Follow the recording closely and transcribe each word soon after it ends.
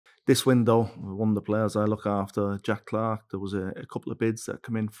this window, one of the players I look after, Jack Clarke, there was a couple of bids that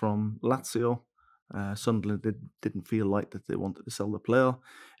come in from Lazio. Sunderland didn't feel like that they wanted to sell the player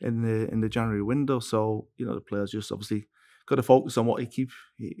in the January window. So, the player's just obviously got to focus on what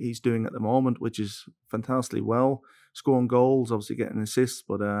he's doing at the moment, which is fantastically well, scoring goals, obviously getting assists.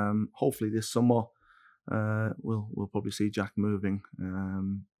 But hopefully this summer we'll probably see Jack moving.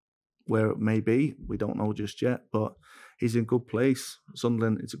 Where it may be, we don't know just yet, but he's in a good place.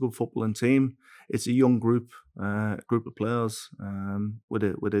 Sunderland, it's a good footballing team. It's a young group of players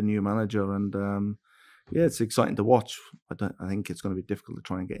with a new manager, and it's exciting to watch. I think it's going to be difficult to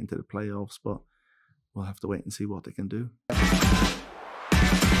try and get into the playoffs, but we'll have to wait and see what they can do.